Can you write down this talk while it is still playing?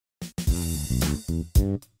Hello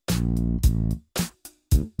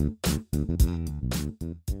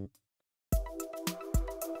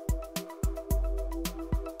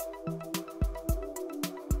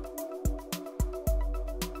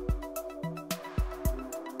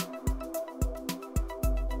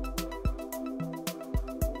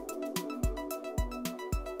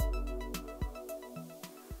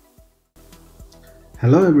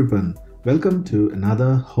everyone, welcome to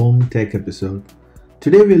another home tech episode.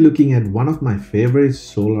 Today we're looking at one of my favorite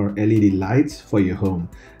solar LED lights for your home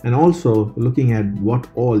and also looking at what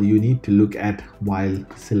all you need to look at while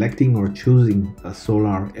selecting or choosing a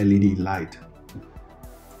solar LED light.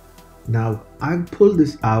 Now I've pulled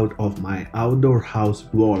this out of my outdoor house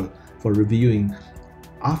wall for reviewing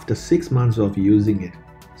after 6 months of using it.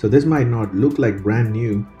 So this might not look like brand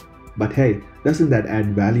new, but hey, doesn't that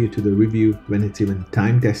add value to the review when it's even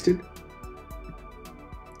time tested?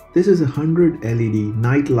 This is a 100 LED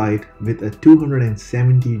night light with a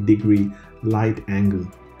 270-degree light angle.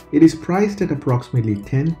 It is priced at approximately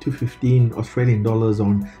 10 to 15 Australian dollars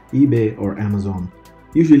on eBay or Amazon.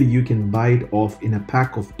 Usually you can buy it off in a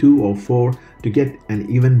pack of 2 or 4 to get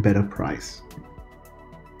an even better price.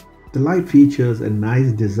 The light features a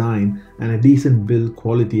nice design and a decent build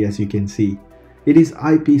quality, as you can see. It is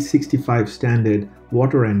IP65 standard,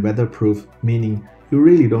 water and weatherproof, meaning you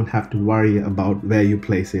really don't have to worry about where you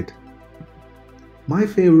place it. My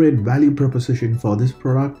favorite value proposition for this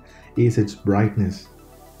product is its brightness.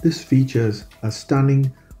 This features a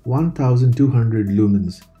stunning 1200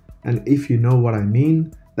 lumens, and if you know what I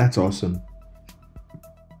mean, that's awesome.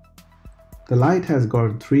 The light has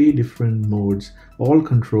got 3 different modes, all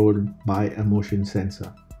controlled by a motion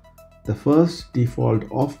sensor. The first, default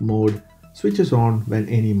off mode, switches on when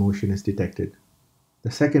any motion is detected.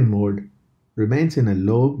 The second mode remains in a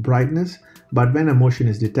low brightness, but when a motion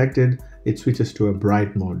is detected, it switches to a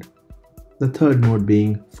bright mode. The third mode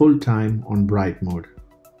being full time on bright mode.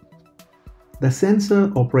 The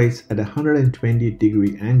sensor operates at a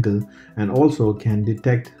 120-degree angle and also can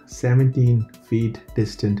detect 17 feet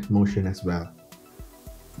distant motion as well.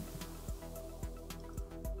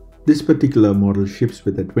 This particular model ships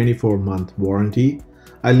with a 24-month warranty.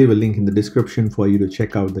 I'll leave a link in the description for you to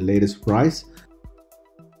check out the latest price.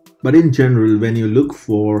 But in general, when you look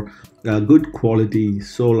for a good quality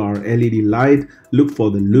solar LED light, look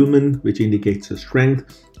for the lumen, which indicates the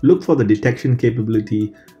strength, look for the detection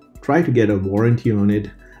capability, try to get a warranty on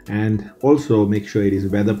it, and also make sure it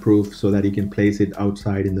is weatherproof so that you can place it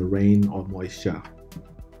outside in the rain or moisture.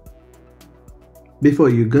 Before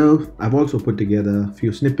you go, I've also put together a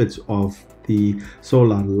few snippets of the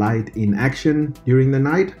solar light in action during the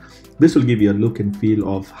night. This will give you a look and feel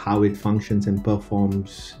of how it functions and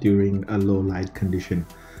performs during a low light condition.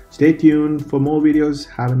 Stay tuned for more videos.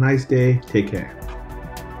 Have a nice day. Take care.